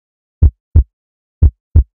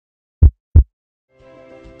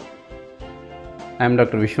I am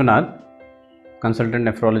Dr. Vishwanath, consultant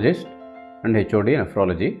nephrologist and HOD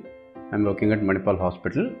nephrology. I am working at Manipal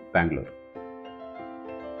Hospital, Bangalore.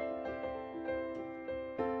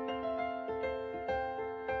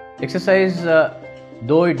 Exercise,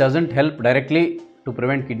 though it doesn't help directly to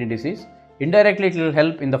prevent kidney disease, indirectly it will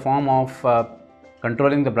help in the form of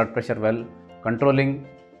controlling the blood pressure well, controlling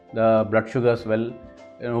the blood sugars well.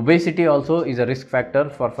 Obesity also is a risk factor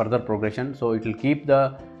for further progression, so it will keep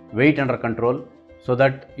the weight under control so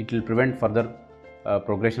that it will prevent further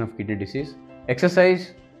progression of kidney disease.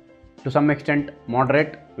 Exercise to some extent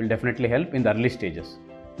moderate will definitely help in the early stages.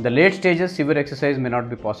 In the late stages, severe exercise may not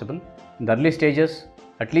be possible. In the early stages,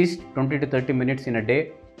 at least 20 to 30 minutes in a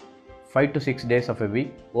day, 5 to 6 days of a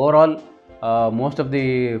week. Overall, most of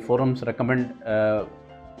the forums recommend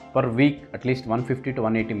per week at least 150 to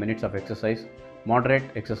 180 minutes of exercise. Moderate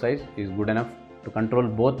exercise is good enough to control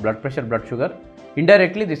both blood pressure, blood sugar.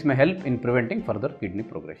 Indirectly, this may help in preventing further kidney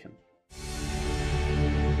progression.